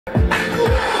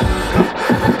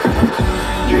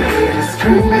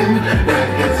screaming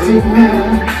like a demon.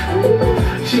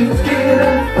 She's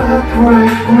getting fucked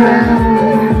right now.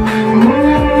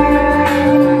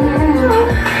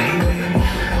 Baby,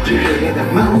 do you hear the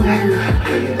moaning,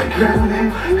 hear the groaning?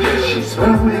 Yeah, she's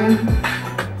moaning.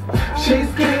 She's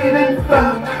getting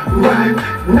fucked right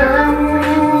now.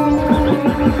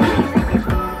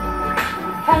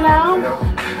 Hello?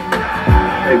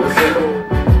 Hey, what's up?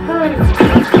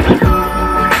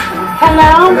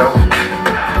 Hello?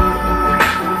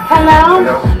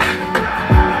 Hello?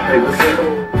 Hey, what's up?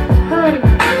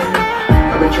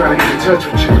 I've been trying to get in touch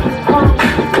with you.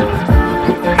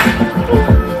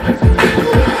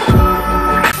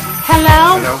 Hello?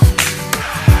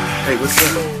 Hey, what's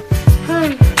up?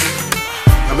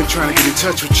 I've been trying to get in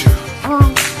touch with you.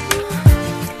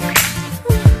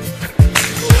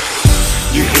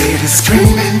 You hear the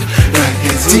screaming like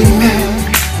a demon.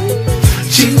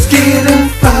 She's getting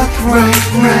fucked right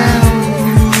now.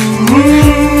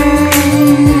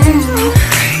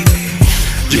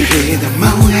 You hear the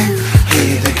moaning,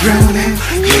 hear the groaning.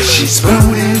 Yeah, she's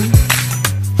moaning.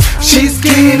 She's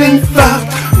getting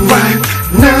fucked right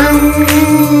now.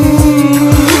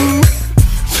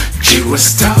 You were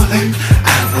stalling,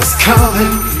 I was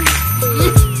calling.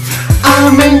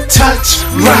 I'm in touch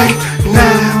right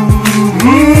now.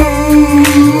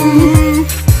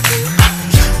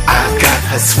 I got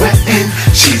her sweating,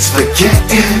 she's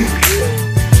forgetting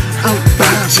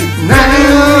about you now.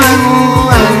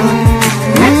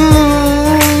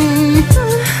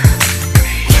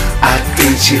 I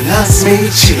think she loves me,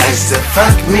 she likes to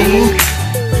fuck me.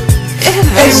 And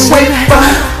we're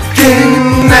fucking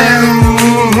now.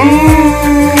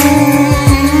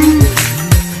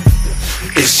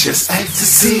 It's just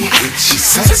ecstasy, she's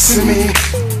sexing me.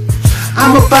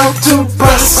 I'm about to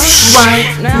bust right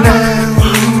now.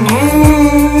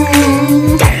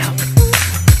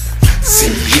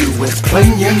 See, you was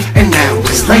playing and now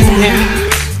it's raining.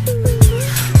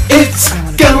 It's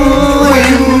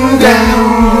going down.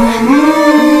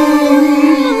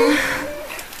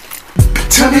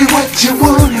 Tell me what you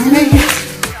want of me.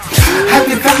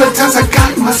 Happy Valentine's, I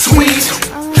got my sweet.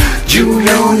 You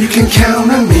know you can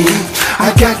count on me.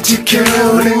 I got you,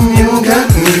 girl, and you got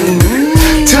me.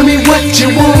 Tell me what you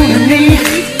want of me.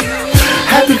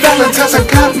 Happy Valentine's, I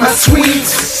got my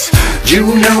sweets. You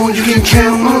know you can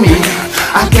count on me.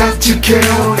 I got you,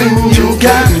 girl, and you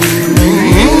got me.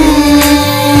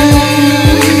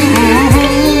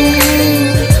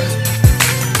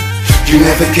 You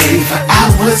never gave her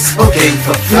hours or gave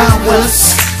her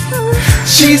flowers.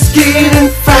 She's getting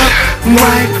fat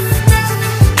right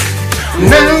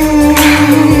now.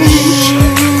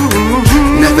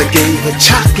 Never gave her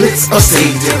chocolates or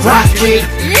saved a rocket.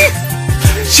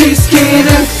 She's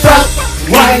getting fucked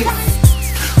right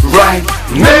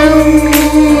now.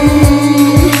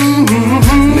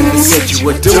 Never said you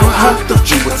adore her, thought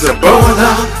you was a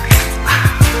baller.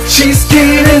 She's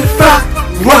getting fucked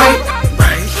right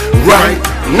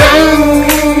now.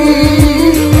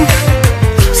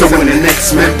 So when the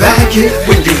next man back it,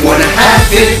 when you wanna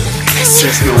have it, it's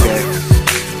just no way.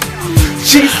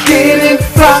 She's getting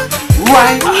fucked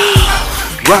right.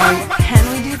 Can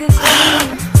we do this?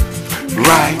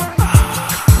 Right.